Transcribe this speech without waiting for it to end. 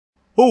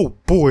Oh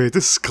boy,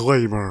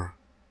 disclaimer.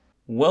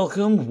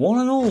 Welcome one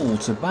and all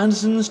to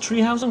Simpsons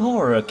Treehouse of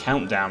Horror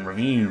Countdown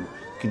Review.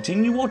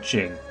 Continue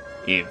watching,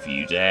 if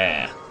you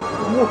dare.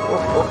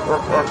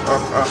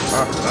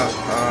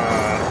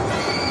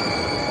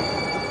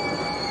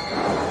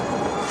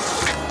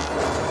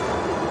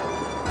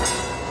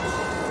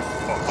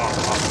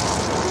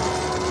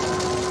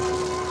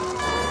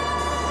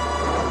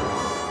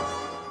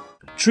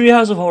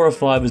 Treehouse of Horror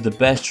 5 is the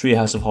best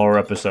Treehouse of Horror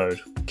episode.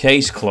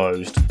 Case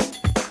closed.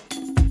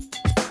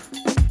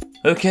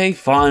 Okay,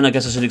 fine, I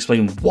guess I should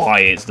explain why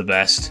it's the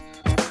best.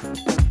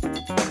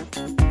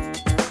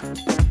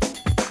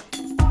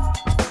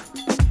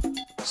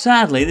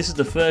 Sadly, this is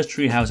the first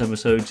Treehouse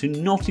episode to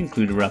not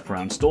include a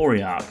wraparound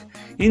story arc.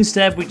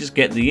 Instead, we just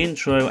get the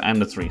intro and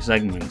the 3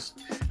 segments.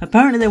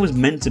 Apparently there was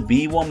meant to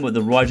be one, but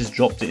the writers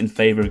dropped it in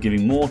favour of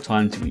giving more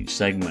time to each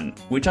segment,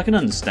 which I can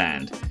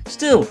understand.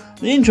 Still,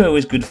 the intro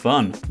is good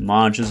fun.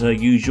 Marge has her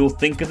usual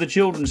think of the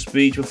children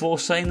speech before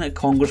saying that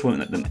Congress won't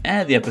let them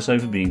air the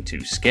episode for being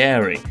too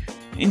scary.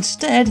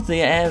 Instead,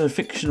 they air a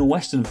fictional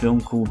western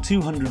film called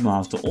 200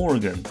 Miles to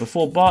Oregon,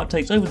 before Bart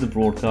takes over the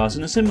broadcast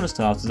in a similar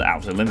style to The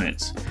Outer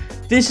Limits.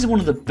 This is one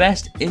of the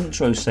best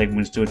intro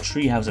segments to a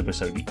Treehouse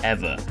episode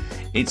ever.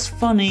 It's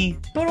funny,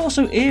 but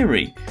also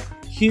eerie.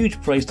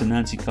 Huge praise to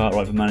Nancy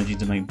Cartwright for managing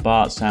to make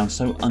Bart sound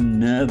so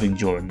unnerving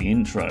during the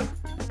intro.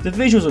 The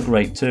visuals are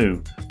great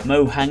too.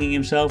 Moe hanging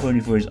himself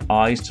only for his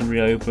eyes to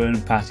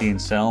reopen, Patty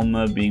and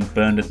Selma being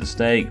burned at the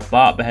stake,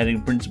 Bart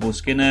beheading Principal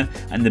Skinner,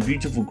 and the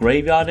beautiful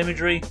graveyard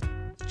imagery.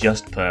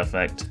 Just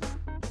perfect.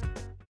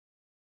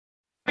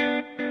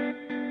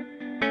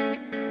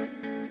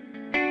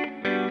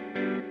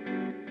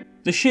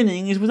 The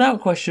Shinning is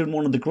without question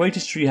one of the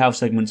greatest Treehouse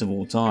segments of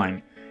all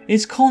time.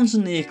 It's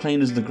constantly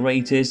acclaimed as the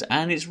greatest,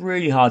 and it's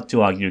really hard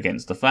to argue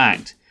against the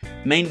fact,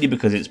 mainly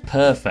because it's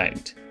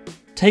perfect.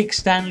 Take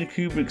Stanley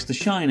Kubrick's The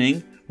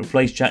Shining,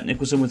 replace Jack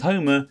Nicholson with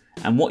Homer,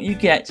 and what you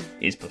get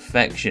is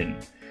perfection.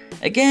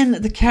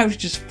 Again, the characters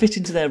just fit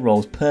into their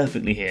roles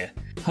perfectly here.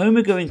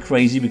 Homer going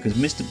crazy because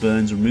Mr.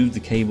 Burns removed the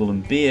cable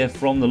and beer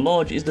from the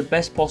lodge is the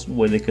best possible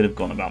way they could have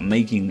gone about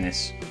making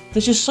this.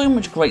 There's just so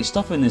much great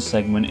stuff in this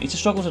segment, it's a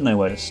struggle to know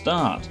where to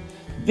start.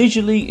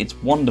 Visually,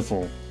 it's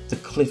wonderful. The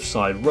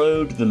cliffside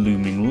road, the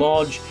looming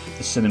lodge,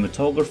 the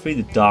cinematography,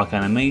 the dark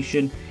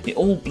animation, it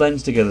all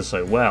blends together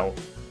so well.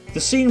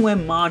 The scene where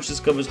Marge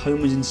discovers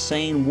Homer's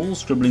insane wall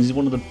scribblings is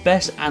one of the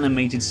best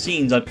animated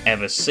scenes I've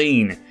ever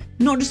seen.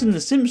 Not just in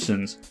The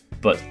Simpsons,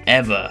 but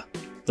ever.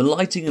 The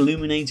lighting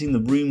illuminating the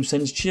room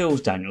sends chills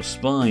down your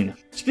spine.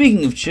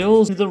 Speaking of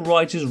chills, the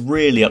writers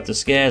really up the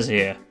scares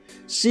here.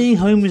 Seeing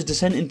Homer's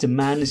descent into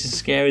madness is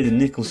scarier than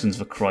Nicholson's,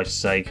 for Christ's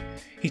sake.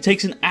 He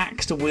takes an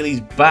axe to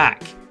Willie's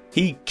back.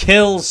 He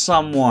kills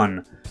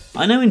someone.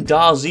 I know in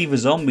Dar Z for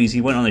Zombies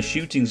he went on a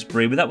shooting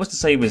spree, but that was to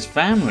save his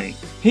family.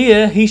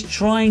 Here, he's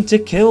trying to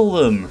kill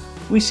them.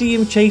 We see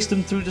him chase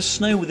them through the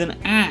snow with an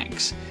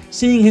axe.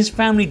 Seeing his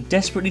family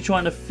desperately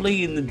trying to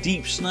flee in the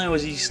deep snow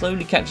as he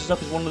slowly catches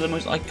up is one of the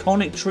most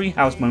iconic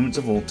Treehouse moments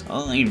of all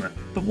time.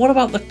 But what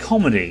about the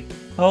comedy?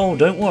 Oh,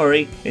 don't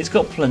worry, it's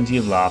got plenty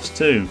of laughs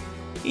too.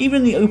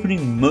 Even the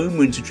opening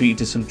moments are treated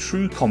to some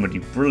true comedy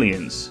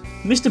brilliance.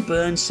 Mr.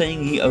 Burns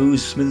saying he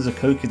owes Smithers a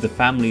Coke if the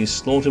family is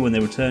slaughtered when they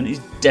return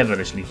is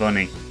devilishly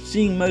funny.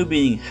 Seeing Moe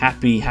being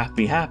happy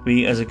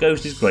as a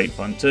ghost is great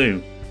fun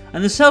too.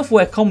 And the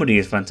self-aware comedy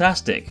is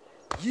fantastic.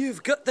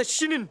 You've got the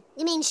Shinning.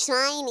 You mean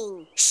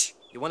shining? Shh!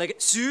 You wanna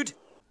get sued?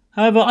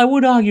 However, I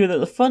would argue that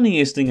the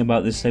funniest thing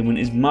about this segment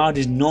is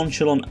Marge's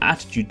nonchalant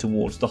attitude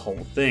towards the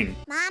whole thing.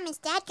 Mom, is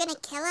Dad gonna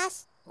kill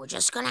us? We're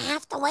just gonna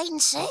have to wait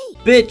and see.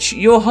 Bitch,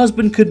 your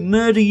husband could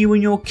murder you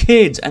and your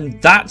kids,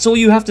 and that's all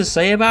you have to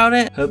say about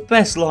it? Her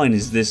best line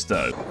is this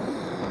though.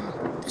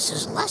 This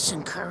is less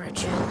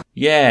encouraging.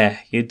 Yeah,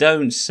 you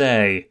don't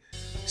say.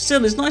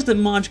 Still, it's nice that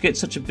Marge gets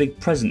such a big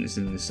presence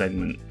in this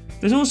segment.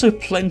 There's also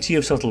plenty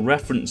of subtle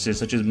references,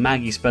 such as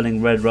Maggie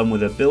spelling red rum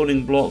with her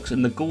building blocks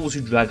and the ghouls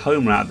who drag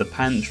Homer out of the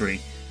pantry.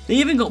 They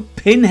even got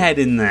Pinhead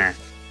in there.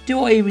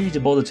 Do I even need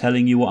to bother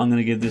telling you what I'm going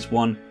to give this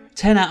one?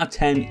 10 out of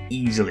 10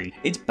 easily.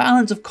 Its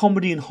balance of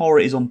comedy and horror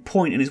is on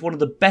point and it's one of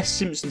the best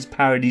Simpsons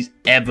parodies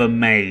ever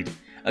made.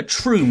 A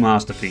true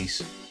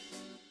masterpiece.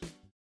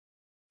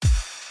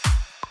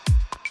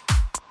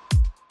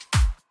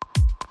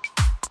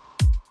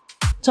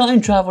 Time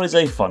travel is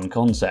a fun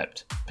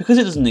concept. Because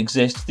it doesn't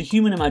exist, the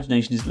human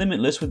imagination is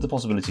limitless with the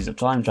possibilities of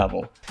time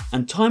travel,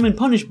 and Time and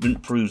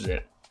Punishment proves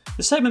it.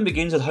 The segment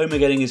begins with Homer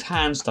getting his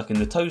hand stuck in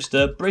the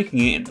toaster, breaking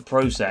it in the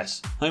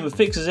process. Homer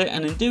fixes it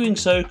and in doing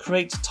so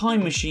creates a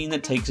time machine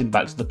that takes him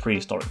back to the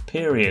prehistoric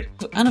period.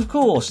 And of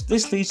course,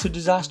 this leads to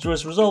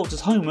disastrous results as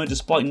Homer,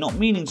 despite not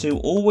meaning to,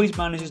 always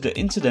manages to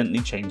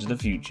incidentally change the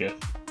future.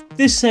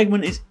 This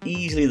segment is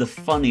easily the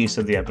funniest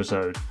of the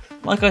episode.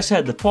 Like I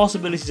said, the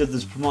possibilities of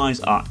this premise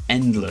are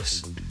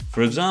endless.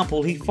 For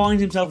example, he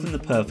finds himself in the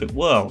perfect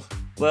world.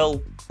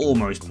 Well,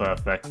 almost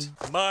perfect.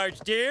 Marge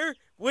dear,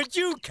 would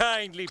you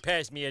kindly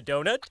pass me a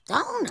donut?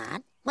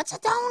 Donut? What's a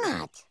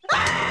donut?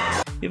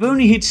 If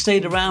only he'd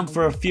stayed around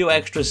for a few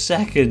extra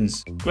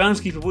seconds.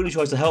 Groundskeeper Willie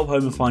tries to help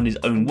Homer find his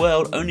own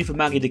world, only for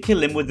Maggie to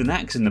kill him with an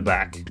axe in the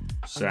back.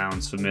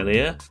 Sounds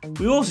familiar.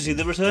 We also see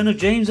the return of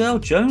James Earl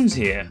Jones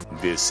here.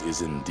 This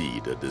is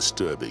indeed a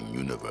disturbing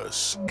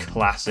universe.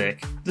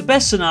 Classic. The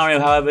best scenario,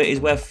 however, is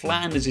where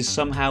Flanders is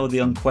somehow the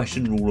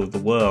unquestioned ruler of the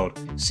world.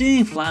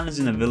 Seeing Flanders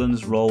in a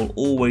villainous role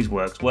always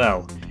works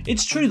well.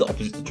 It's true the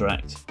opposite's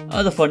correct.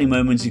 Other funny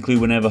moments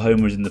include whenever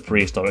Homer is in the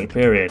prehistoric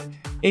period.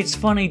 It's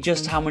funny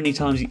just how many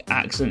times he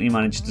accidentally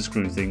manages to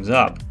screw things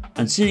up,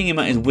 and seeing him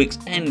at his wit's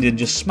end and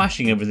just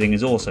smashing everything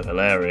is also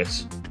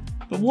hilarious.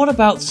 But what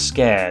about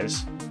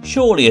scares?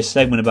 Surely a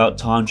segment about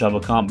time travel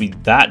can't be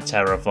that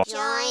terrifying.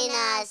 Join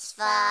us,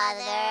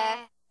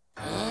 Father.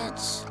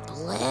 It's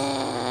bliss.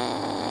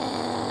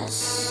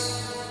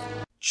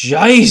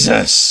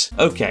 Jesus!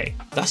 Okay,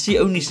 that's the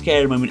only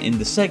scary moment in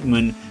the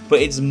segment, but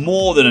it's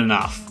more than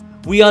enough.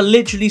 We are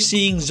literally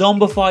seeing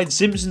zombified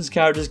Simpsons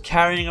characters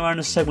carrying around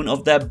a segment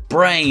of their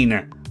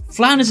brain.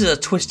 Flanders is a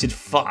twisted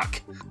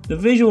fuck. The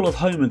visual of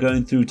Homer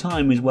going through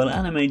time is well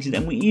animated,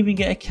 and we even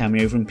get a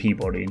cameo from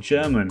Peabody and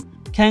Sherman.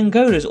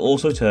 Kangodas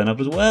also turn up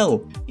as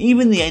well.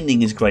 Even the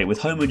ending is great, with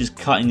Homer just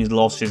cutting his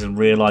losses and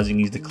realising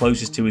he's the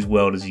closest to his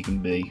world as he can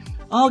be.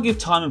 I'll give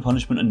Time and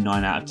Punishment a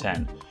 9 out of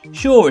 10.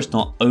 Sure, it's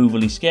not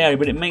overly scary,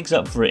 but it makes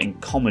up for it in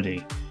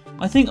comedy.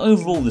 I think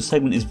overall the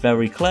segment is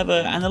very clever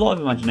and a lot of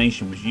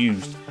imagination was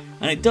used,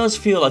 and it does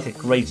feel like a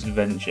great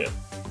adventure.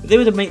 If they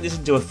were to make this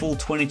into a full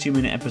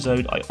 22-minute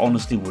episode, I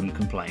honestly wouldn't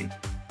complain.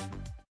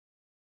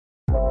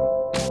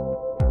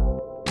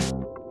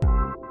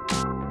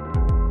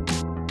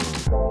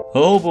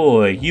 Oh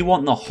boy, you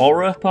want the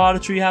horror part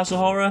of Treehouse of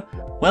Horror?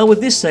 Well,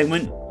 with this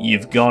segment,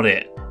 you've got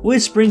it.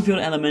 With Springfield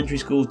Elementary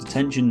School's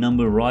detention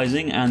number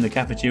rising and the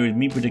cafeteria's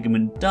meat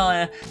predicament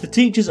dire, the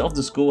teachers of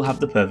the school have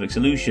the perfect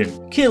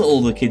solution. Kill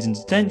all the kids in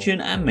detention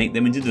and make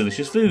them into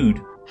delicious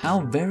food.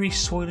 How very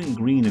Soylent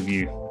Green of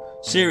you.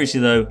 Seriously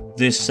though,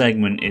 this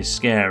segment is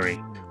scary.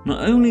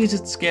 Not only is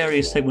it the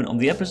scariest segment of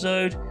the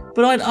episode,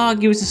 but I'd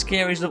argue it's the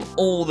scariest of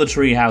all the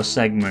Treehouse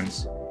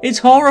segments. It's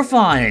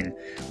horrifying!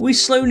 We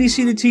slowly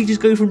see the teachers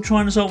go from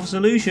trying to solve a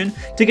solution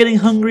to getting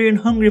hungrier and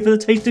hungrier for the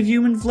taste of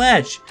human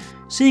flesh.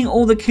 Seeing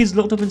all the kids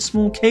locked up in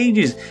small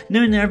cages,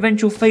 knowing their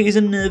eventual fate is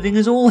unnerving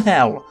as all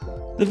hell.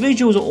 The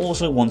visuals are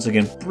also once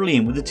again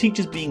brilliant, with the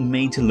teachers being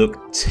made to look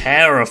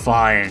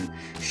terrifying.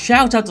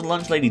 Shout out to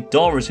lunch lady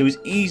Doris, who is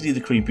easily the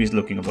creepiest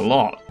looking of the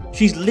lot.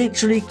 She's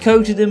literally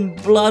coated in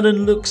blood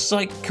and looks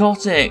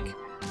psychotic.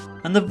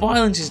 And the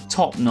violence is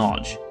top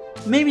notch.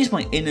 Maybe it's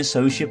my inner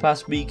sociopath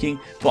speaking,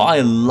 but I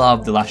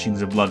love the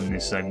lashings of blood in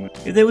this segment.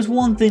 If there was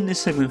one thing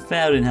this segment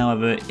failed in,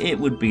 however, it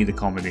would be the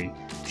comedy.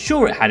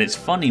 Sure, it had its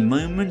funny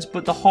moments,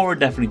 but the horror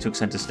definitely took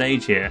centre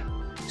stage here.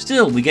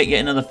 Still, we get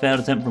yet another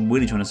failed attempt from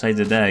Willie trying to save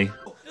the day.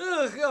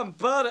 Ugh, I'm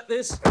bad at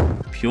this.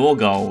 Pure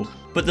gold.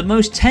 But the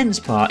most tense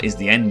part is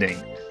the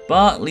ending.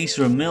 Bart,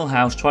 Lisa and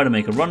Milhouse try to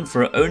make a run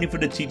for it, only for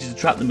the teachers to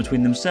trap them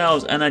between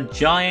themselves and a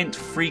giant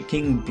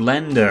freaking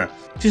blender.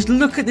 Just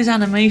look at this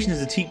animation as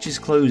the teachers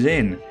close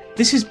in.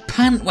 This is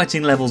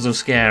pant-wetting levels of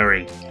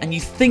scary, and you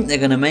think they're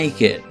gonna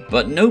make it,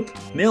 but nope,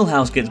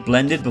 Milhouse gets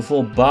blended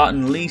before Bart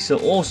and Lisa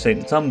also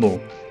take the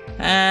tumble.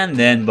 And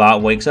then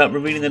Bart wakes up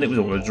revealing that it was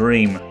all a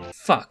dream.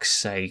 Fuck's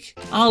sake.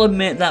 I'll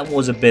admit that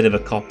was a bit of a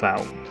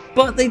cop-out,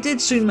 but they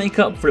did soon make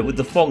up for it with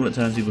the fog that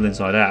turns people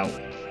inside out.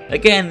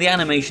 Again, the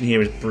animation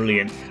here is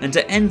brilliant, and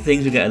to end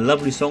things we get a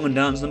lovely song and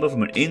dance number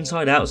from an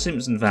inside-out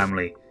Simpson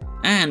family.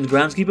 And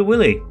Groundskeeper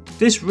Willie.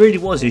 This really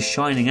was his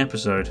shining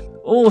episode.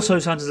 Also,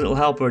 Santa's little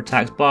helper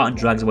attacks Bart and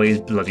drags away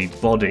his bloody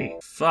body.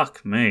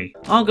 Fuck me.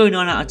 I'll go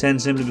 9 out of 10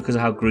 simply because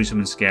of how gruesome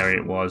and scary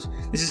it was.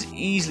 This is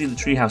easily the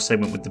Treehouse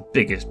segment with the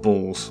biggest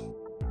balls.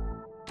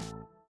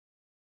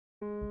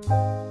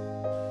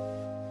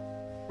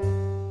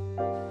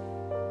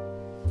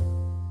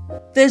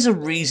 There's a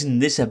reason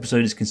this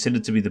episode is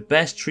considered to be the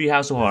best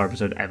Treehouse of Horror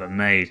episode ever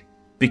made.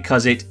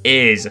 Because it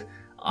is.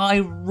 I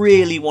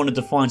really wanted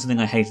to find something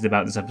I hated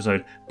about this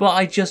episode, but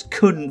I just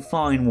couldn't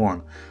find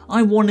one.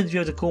 I wanted to be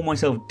able to call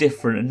myself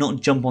different and not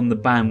jump on the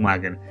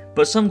bandwagon,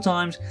 but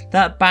sometimes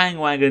that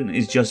bandwagon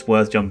is just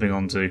worth jumping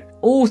onto.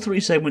 All 3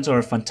 segments are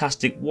a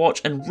fantastic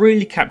watch and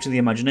really capture the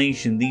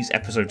imagination these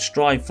episodes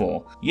strive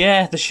for.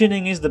 Yeah, the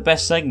shinning is the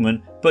best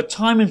segment, but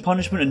Time and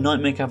Punishment and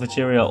Nightmare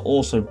Cafeteria are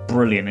also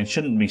brilliant and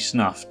shouldn't be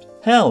snuffed.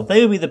 Hell, they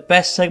would be the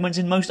best segments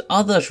in most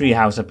other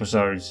Treehouse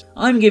episodes.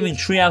 I'm giving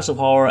Treehouse of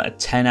Horror a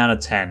 10 out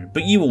of 10,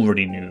 but you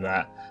already knew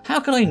that.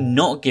 How could I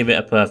not give it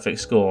a perfect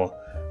score?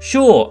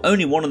 Sure,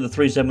 only one of the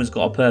 3 segments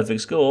got a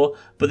perfect score,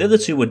 but the other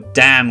 2 were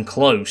damn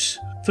close.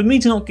 For me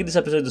to not give this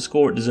episode the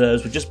score it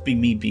deserves would just be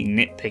me being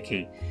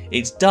nitpicky.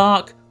 It's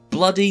dark,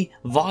 bloody,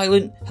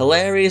 violent,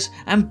 hilarious,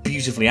 and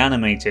beautifully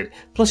animated,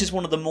 plus it's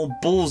one of the more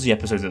ballsy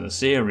episodes of the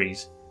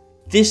series.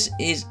 This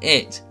is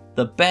it.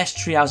 The best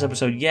Treehouse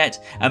episode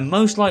yet, and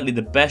most likely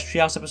the best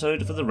Treehouse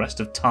episode for the rest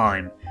of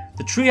time.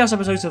 The Treehouse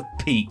episodes have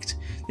peaked.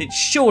 It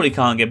surely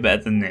can't get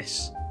better than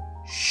this.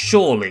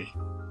 Surely.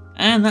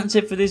 And that's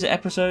it for this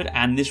episode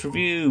and this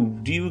review.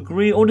 Do you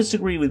agree or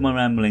disagree with my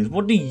ramblings?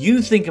 What do you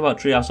think about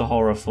Treehouse of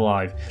Horror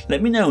 5?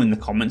 Let me know in the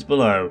comments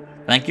below.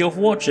 Thank you all for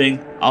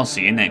watching. I'll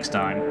see you next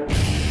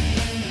time.